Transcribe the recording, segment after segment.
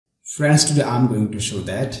Friends, today I'm going to show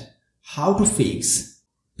that how to fix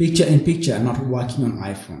picture-in-picture not working on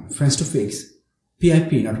iPhone. Friends, to fix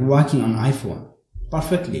PIP not working on iPhone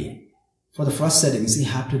perfectly. For the first settings, you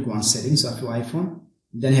have to go on settings of your iPhone.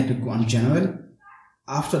 Then you have to go on general.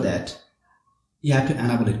 After that, you have to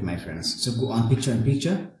enable it, my friends. So go on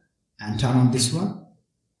picture-in-picture and turn on this one.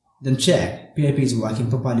 Then check PIP is working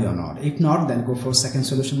properly or not. If not, then go for second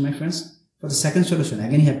solution, my friends. For the second solution,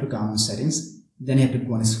 again you have to come on settings. Then you have to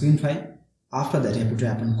go on screen file. After that, you have to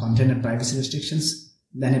tap on content and privacy restrictions.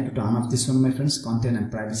 Then you have to turn off this one, my friends, content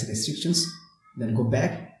and privacy restrictions. Then go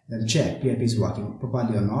back. Then check PIP is working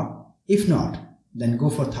properly or not. If not, then go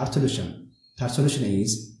for third solution. Third solution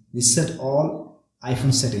is reset all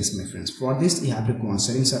iPhone settings, my friends. For this, you have to go on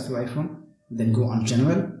settings of your iPhone. Then go on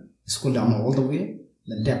general. Scroll down all the way.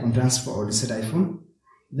 Then tap on transfer or reset iPhone.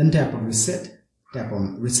 Then tap on reset. Tap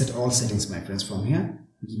on reset all settings, my friends. From here,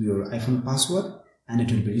 give your iPhone password and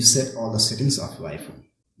it will be reset all the settings of your iPhone.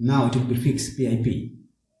 Now it will be fixed PIP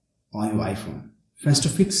on your iPhone. Friends, to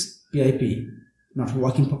fix PIP not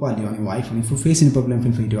working properly on your iPhone, if you face any problem,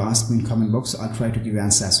 feel free to ask me in comment box. I'll try to give you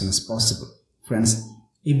answer as soon as possible. Friends,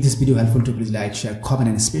 if this video helpful to, please like, share, comment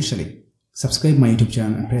and especially subscribe my YouTube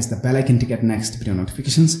channel and press the bell icon to get next video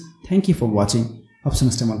notifications. Thank you for watching. Hope so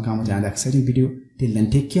next time I'll come with another exciting video. Till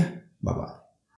then, take care. Bye bye.